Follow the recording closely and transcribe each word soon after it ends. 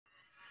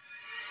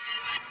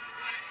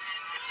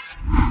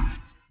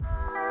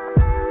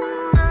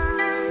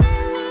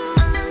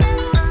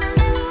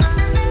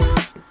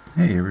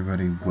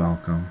everybody,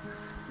 welcome.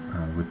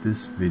 With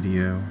this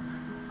video,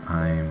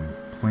 I'm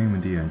playing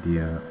with the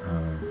idea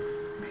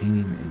of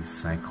painting a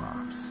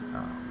Cyclops,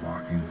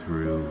 walking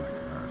through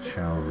a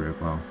shallow river,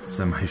 well,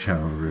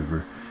 semi-shallow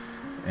river,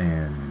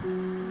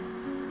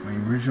 and my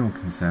original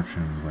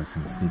conception was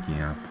him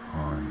sneaking up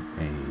on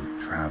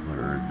a traveler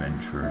or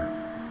adventurer,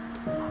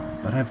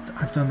 but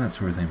I've done that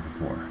sort of thing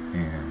before,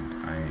 and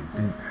I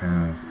didn't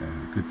have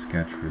a good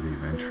sketch for the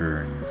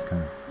adventurer, and it's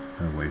kind of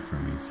fell away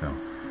from me. So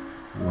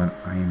what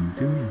I'm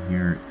doing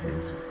here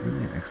is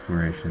really an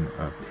exploration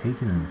of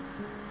taking an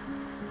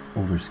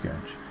older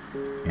sketch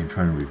and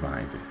trying to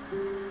revive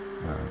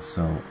it.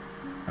 So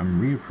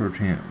I'm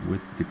reapproaching it with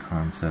the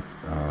concept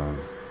of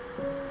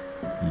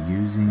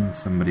using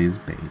somebody as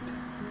bait,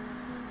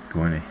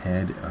 going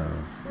ahead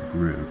of the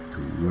group to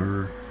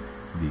lure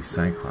the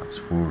Cyclops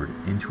forward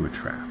into a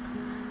trap.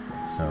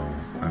 So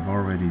I've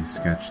already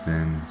sketched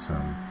in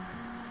some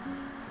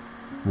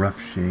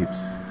rough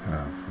shapes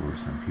for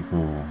some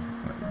people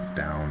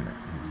down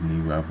at his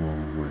knee level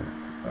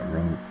with a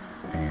rope,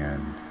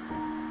 and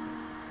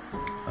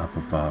up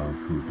above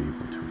who would be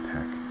able to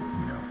attack,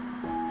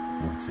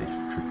 once they've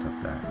tripped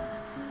up that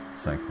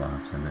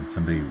Cyclops, and then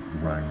somebody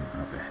running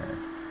up ahead.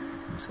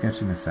 I'm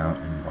sketching this out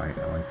in white.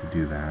 I like to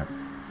do that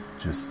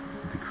just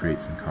to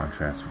create some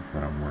contrast with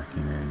what I'm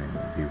working in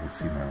and be able to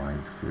see my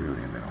lines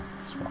clearly, and then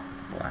I'll swap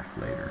with black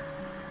later.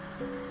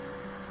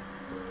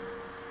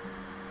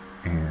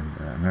 And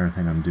another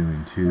thing I'm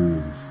doing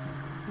too is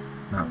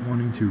not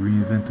wanting to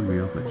reinvent the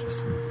wheel, but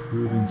just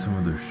improving some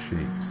of those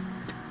shapes.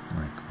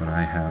 Like what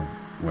I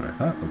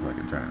thought looked like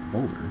a giant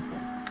boulder,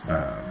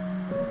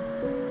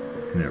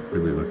 ended up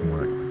really looking more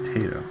like a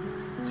potato.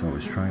 So I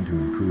was trying to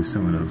improve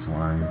some of those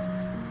lines,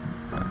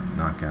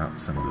 knock out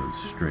some of those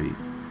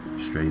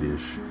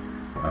straightish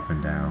up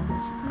and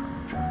downs,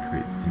 trying to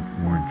create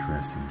more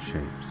interesting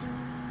shapes.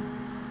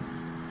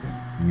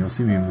 And you'll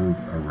see me move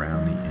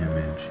around the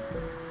image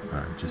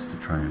just to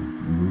try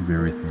and move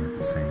everything at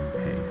the same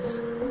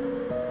pace.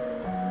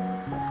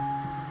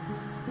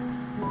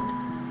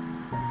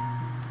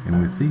 And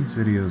with these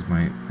videos,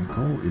 my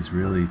goal is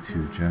really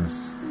to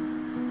just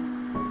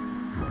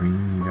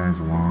bring you guys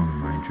along in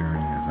my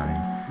journey as I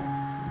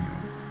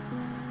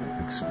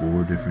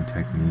explore different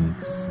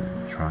techniques,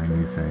 try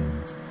new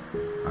things.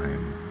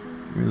 I'm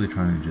really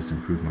trying to just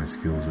improve my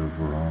skills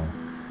overall.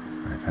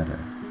 I've had to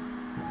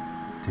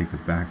take a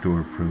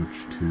backdoor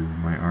approach to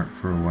my art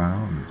for a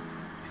while and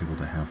able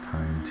to have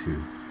time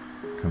to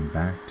come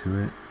back to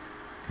it,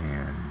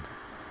 and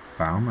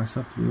found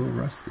myself to be a little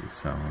rusty,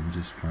 so I'm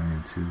just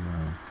trying to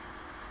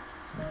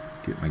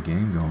get my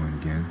game going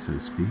again, so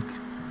to speak.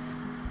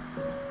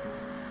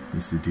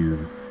 Used to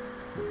do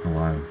a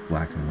lot of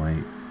black and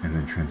white and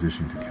then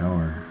transitioned to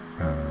color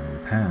in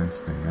the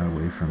past, and got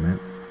away from it.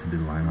 I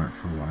did line art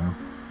for a while,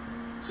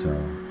 so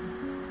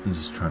I'm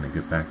just trying to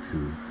get back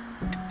to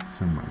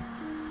some of my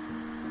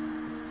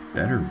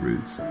better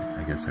roots,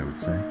 I guess I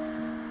would say,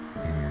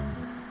 and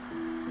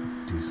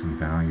do some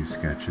value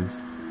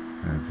sketches.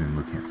 I've been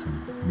looking at some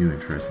new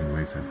interesting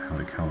ways of how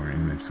to color an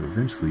image, so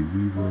eventually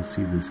we will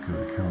see this go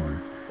to color.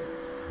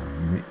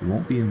 It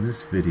won't be in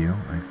this video.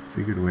 I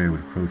figured a way I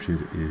would approach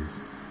it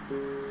is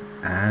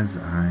as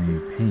I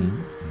paint,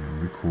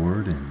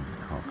 record, and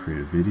I'll create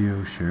a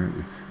video, share it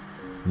with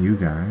you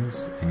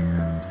guys,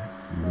 and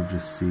we'll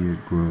just see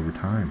it grow over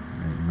time.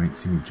 And you might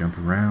see me jump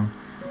around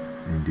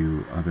and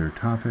do other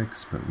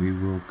topics, but we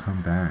will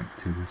come back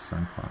to the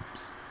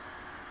Cyclops.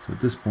 So at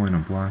this point,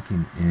 I'm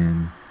blocking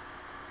in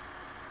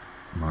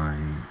my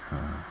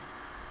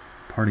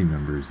party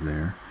members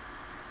there,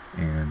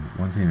 and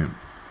one thing to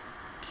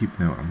keep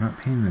note, I'm not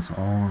painting this all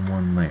on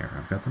one layer.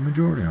 I've got the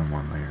majority on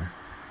one layer,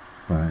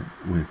 but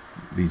with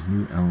these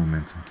new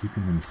elements, I'm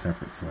keeping them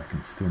separate so I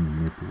can still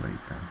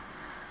manipulate them.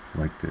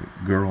 Like the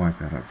girl I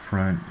got up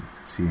front, you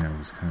can see I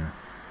was kind of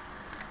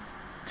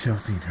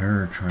tilting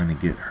her, trying to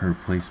get her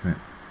placement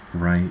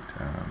right,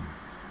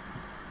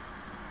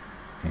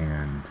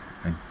 and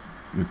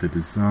with the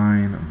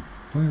design, I'm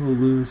playing a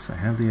little loose. I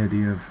have the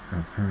idea of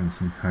her in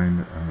some kind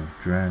of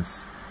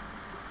dress,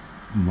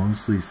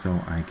 mostly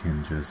so I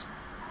can just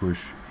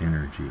push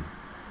energy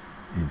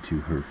into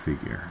her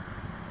figure.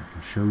 I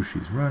can show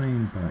she's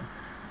running, but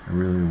I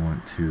really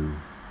want to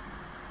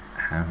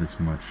have as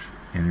much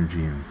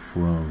energy and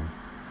flow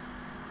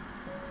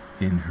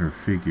in her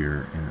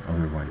figure in an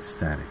otherwise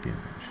static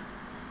image.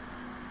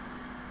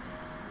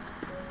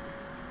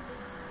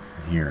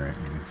 And here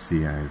you can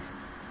see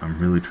I'm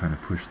really trying to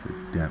push the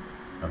depth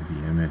of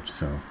the image,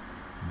 so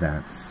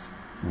that's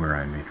where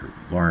I made her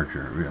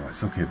larger. I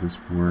realized, okay,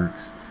 this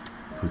works.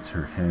 Puts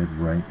her head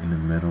right in the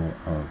middle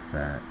of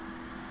that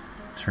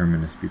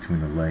terminus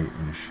between the light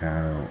and the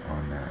shadow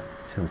on that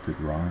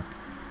tilted rock.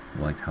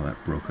 I liked how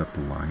that broke up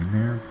the line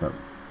there, but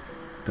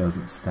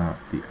doesn't stop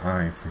the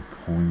eye from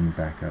pointing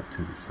back up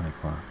to the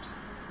Cyclops.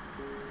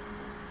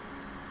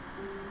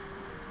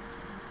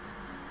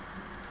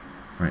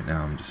 Right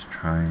now I'm just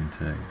trying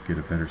to get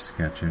a better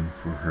sketch in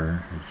for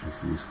her. It's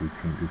just loosely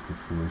painted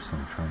before, so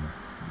I'm trying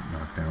to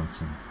knock down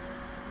some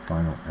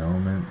final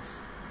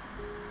elements.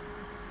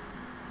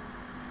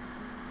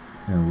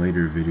 In a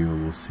later video,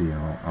 we'll see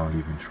I'll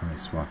even try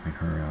swapping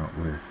her out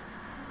with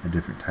a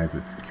different type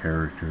of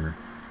character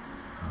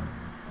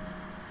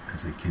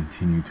as I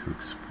continue to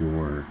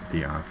explore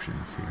the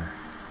options here.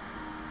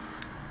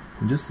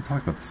 And just to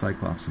talk about the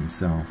Cyclops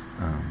himself,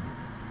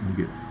 we'll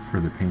get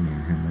further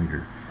painting him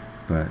later,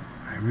 but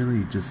I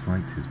really just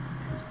liked his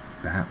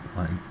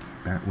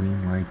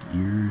Batwing-like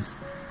ears,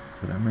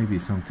 so that might be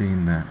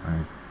something that I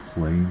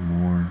play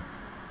more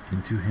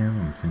into him.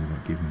 I'm thinking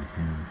about giving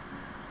him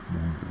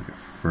more like a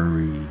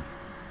furry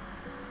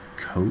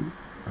coat,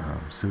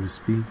 so to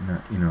speak,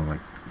 not, you know, like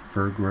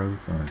fur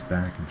growth on his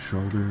back and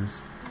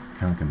shoulders,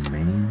 kind of like a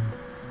mane.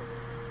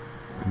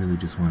 I really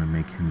just want to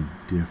make him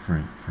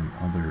different from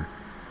other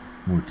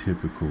more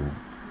typical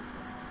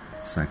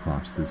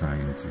Cyclops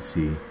designs you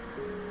see.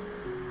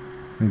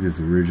 I think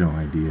this original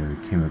idea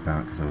came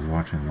about because I was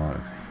watching a lot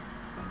of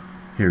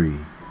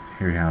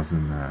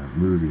Harryhausen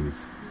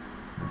movies,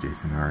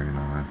 Jason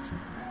Argonauts,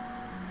 and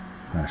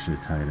Clash of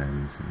the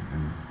Titans,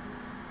 and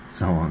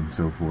so on and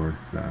so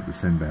forth, the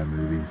Sinbad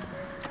movies,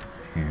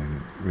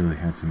 and really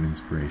had some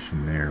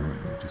inspiration there.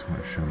 I just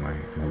want to show my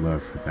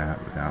love for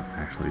that without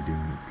actually doing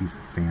a piece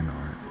of fan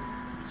art.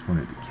 I just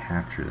wanted to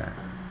capture that.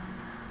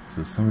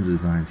 So some of the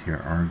designs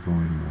here are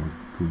going more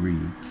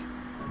Greek.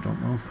 I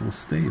don't know if we'll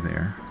stay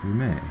there. We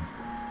may.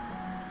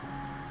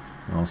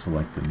 I also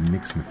like the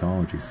mixed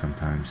mythology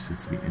sometimes,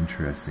 just to be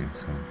interesting,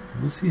 so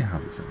we'll see how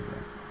this ends up.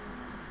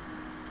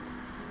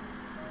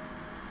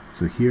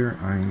 So here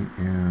I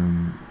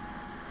am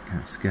kind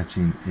of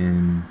sketching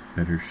in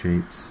better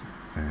shapes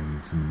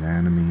and some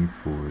anatomy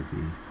for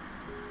the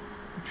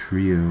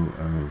trio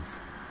of,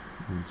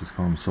 we'll just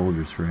call them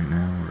soldiers for right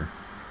now, or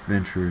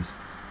adventurers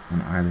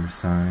on either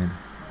side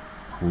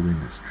holding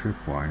this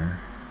tripwire.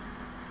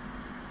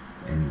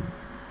 And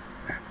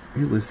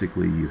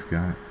realistically, you've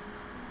got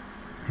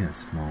a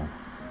small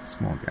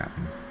gap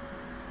in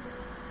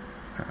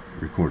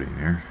recording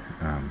there,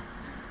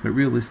 but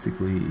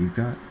realistically you've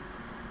got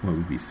what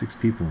would be 6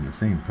 people in the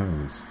same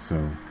pose,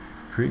 so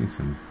creating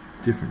some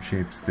different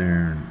shapes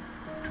there and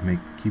to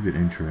keep it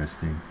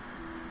interesting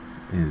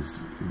is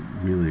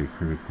really a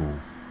critical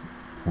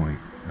point.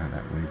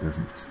 That way it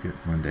doesn't just get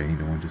mundane. You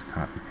don't want to just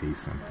copy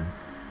paste something.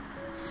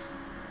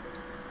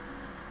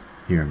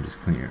 Here I'm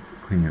just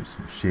cleaning up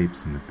some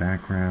shapes in the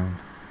background,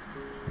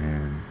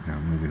 and now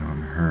moving on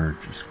to her,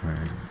 just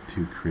trying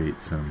to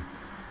create some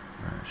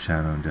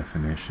shadow and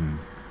definition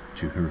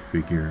to her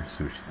figure,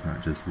 so she's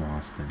not just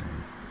lost in a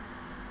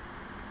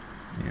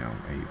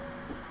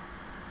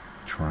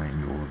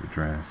triangle of a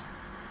dress.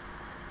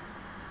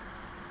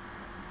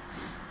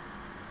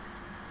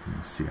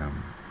 You'll see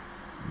I'm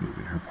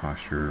moving her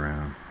posture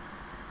around,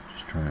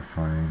 just trying to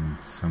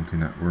find something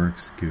that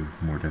works,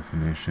 give more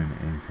definition,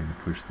 anything to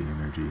push the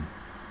energy.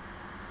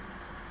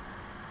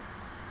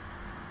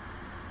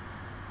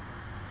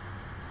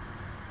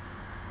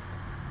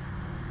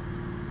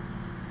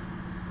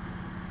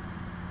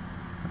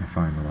 I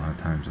find a lot of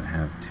times I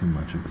have too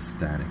much of a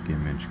static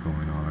image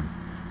going on,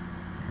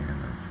 and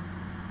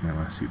my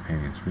last few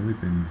paintings really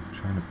been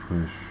trying to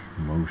push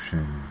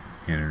motion,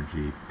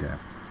 energy,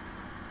 depth.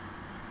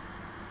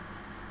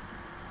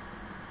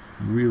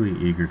 I'm really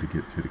eager to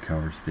get to the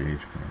cover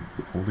stage, but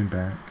I'm holding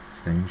back,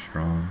 staying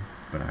strong,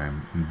 but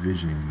I'm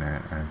envisioning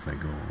that as I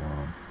go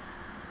along.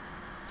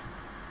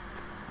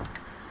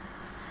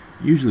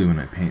 Usually when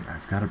I paint,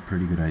 I've got a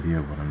pretty good idea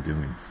of what I'm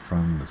doing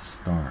from the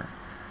start.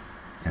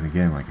 And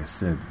again, like I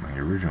said, my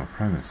original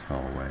premise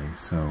fell away,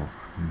 so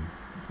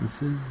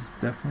this is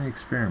definitely an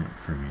experiment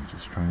for me,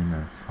 just trying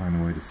to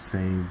find a way to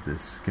save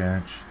this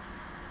sketch,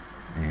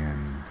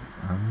 and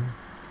I'm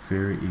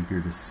very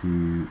eager to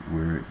see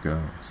where it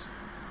goes.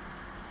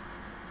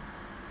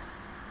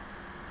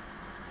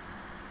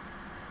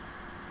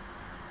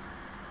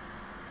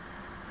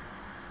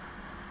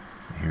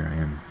 So here I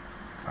am,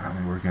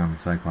 finally working on the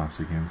Cyclops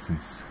again,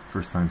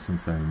 first time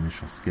since that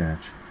initial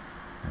sketch.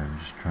 I'm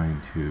just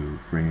trying to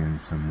bring in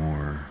some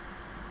more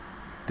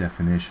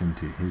definition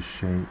to his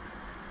shape.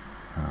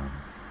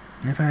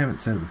 If I haven't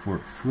said it before,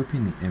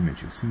 flipping the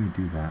image, you'll see me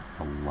do that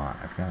a lot.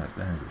 I've got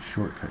that as a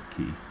shortcut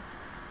key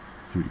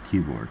through the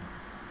keyboard,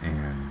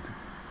 and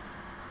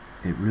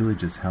it really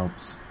just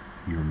helps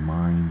your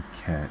mind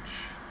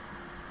catch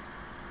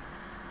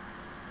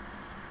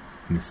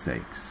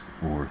mistakes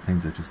or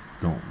things that just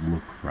don't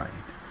look right.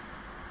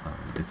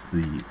 It's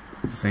the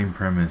same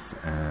premise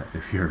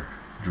if you're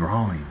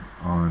drawing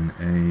on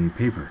a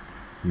paper.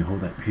 You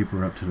hold that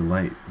paper up to the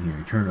light, you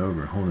turn it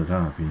over and hold it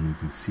up, and you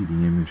can see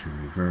the image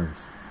in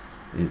reverse.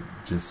 It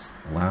just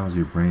allows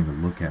your brain to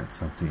look at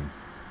something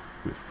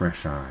with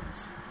fresh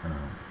eyes,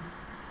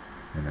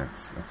 and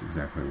that's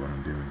exactly what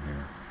I'm doing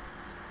here.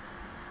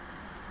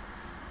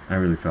 I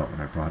really felt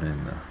when I brought in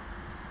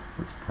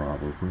what's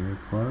probably a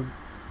club,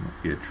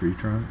 might be a tree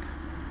trunk,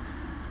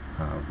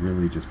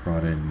 really just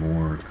brought in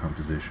more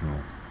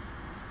compositional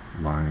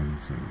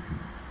lines. You can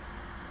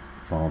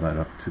follow that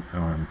up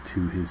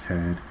to his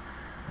head.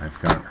 I've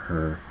got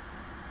her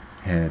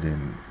head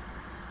in,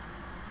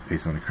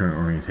 based on the current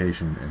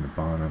orientation, in the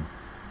bottom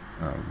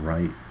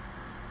right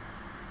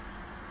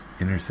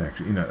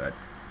intersection, that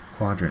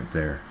quadrant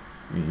there.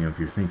 If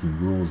you're thinking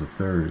rules of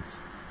thirds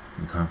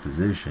in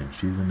composition,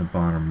 she's in the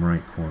bottom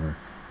right corner,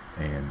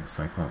 and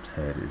Cyclops'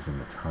 head is in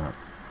the top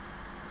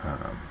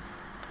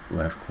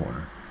left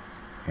corner.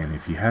 And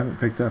if you haven't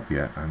picked up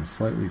yet, I'm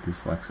slightly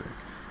dyslexic,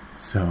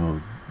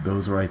 so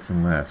those rights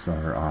and lefts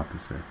are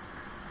opposites.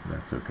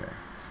 That's okay.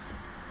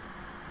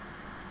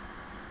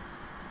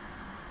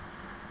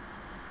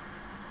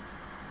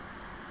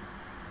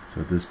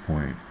 So at this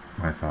point,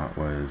 my thought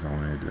was I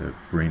wanted to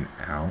bring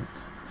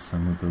out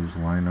some of those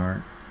line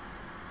art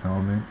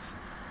elements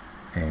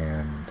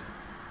and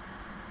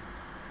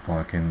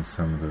block in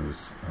some of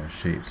those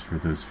shapes for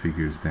those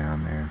figures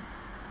down there.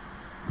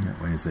 And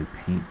that way, as I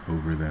paint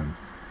over them,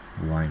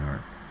 the line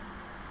art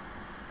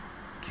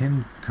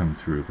can come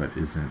through, but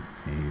isn't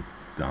a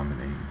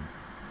dominating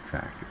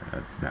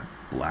factor. That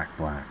black,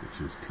 which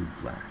is too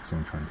black, so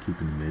I'm trying to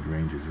keep in the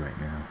mid-ranges right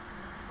now.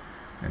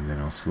 And then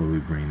I'll slowly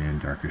bring in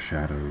darker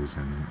shadows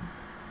and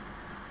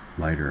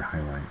lighter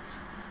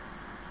highlights.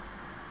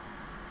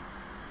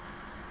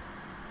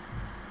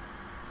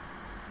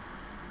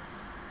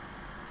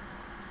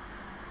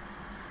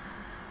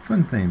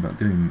 Fun thing about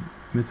doing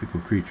mythical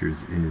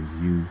creatures is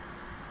you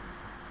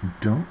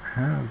don't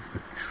have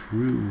a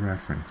true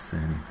reference to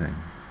anything,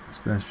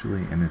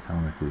 especially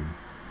anatomically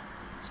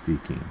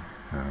speaking.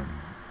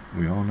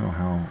 We all know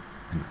how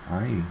an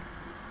eye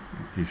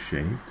is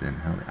shaped and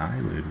how the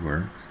eyelid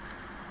works,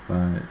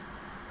 but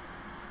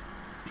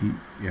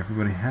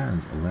everybody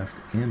has a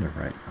left and a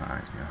right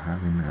eye.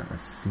 Having a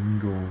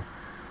single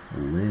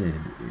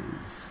lid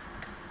is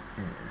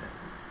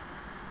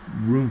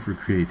room for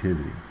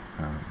creativity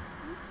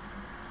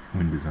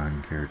when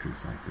designing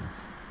characters like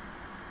this,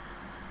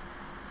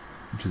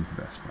 which is the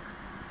best part.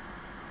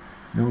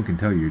 No one can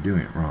tell you you're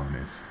doing it wrong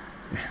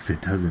if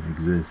it doesn't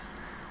exist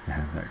to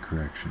have that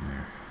correction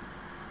there.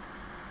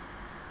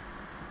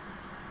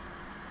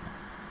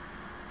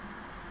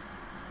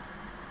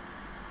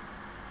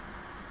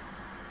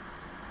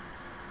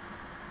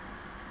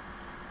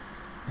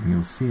 And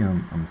you'll see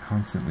I'm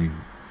constantly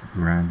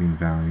grabbing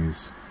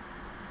values,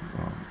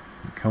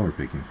 color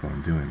picking is what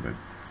I'm doing, but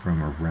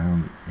from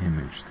around the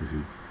image to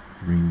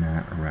bring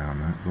that around,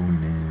 not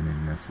going in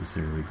and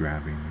necessarily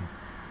grabbing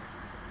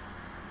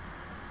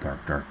the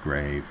dark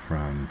gray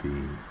from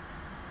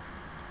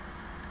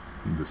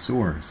the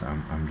source.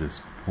 I'm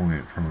just pulling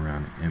it from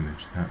around the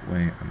image. That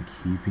way I'm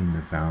keeping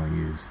the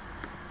values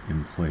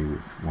in play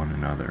with one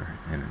another,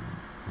 and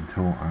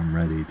until I'm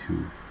ready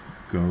to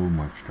go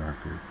much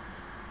darker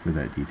for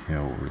that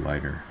detail or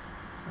lighter,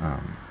 I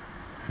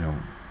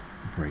don't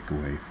break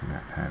away from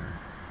that pattern.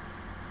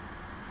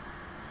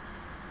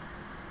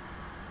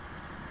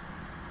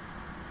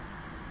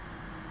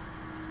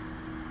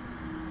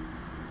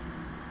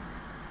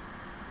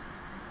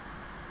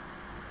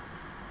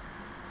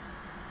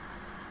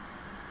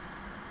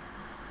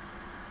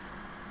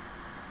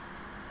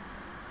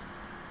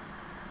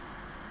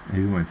 I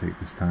do want to take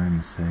this time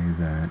to say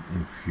that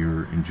if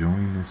you're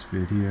enjoying this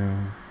video,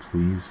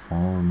 please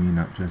follow me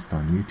not just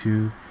on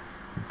YouTube,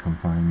 but come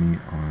find me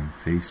on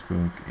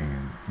Facebook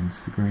and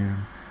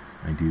Instagram.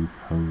 I do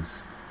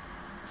post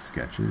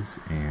sketches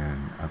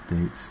and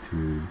updates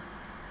to,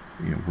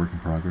 work in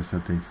progress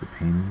updates to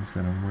paintings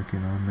that I'm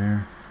working on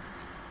there.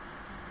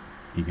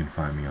 You can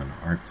find me on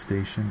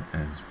ArtStation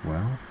as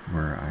well,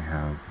 where I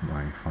have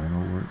my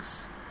final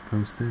works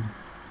posted.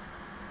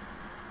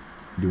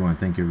 I do want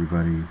to thank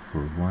everybody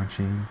for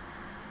watching,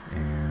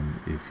 and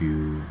if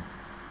you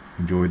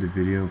enjoyed the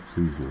video,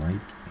 please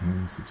like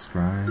and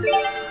subscribe.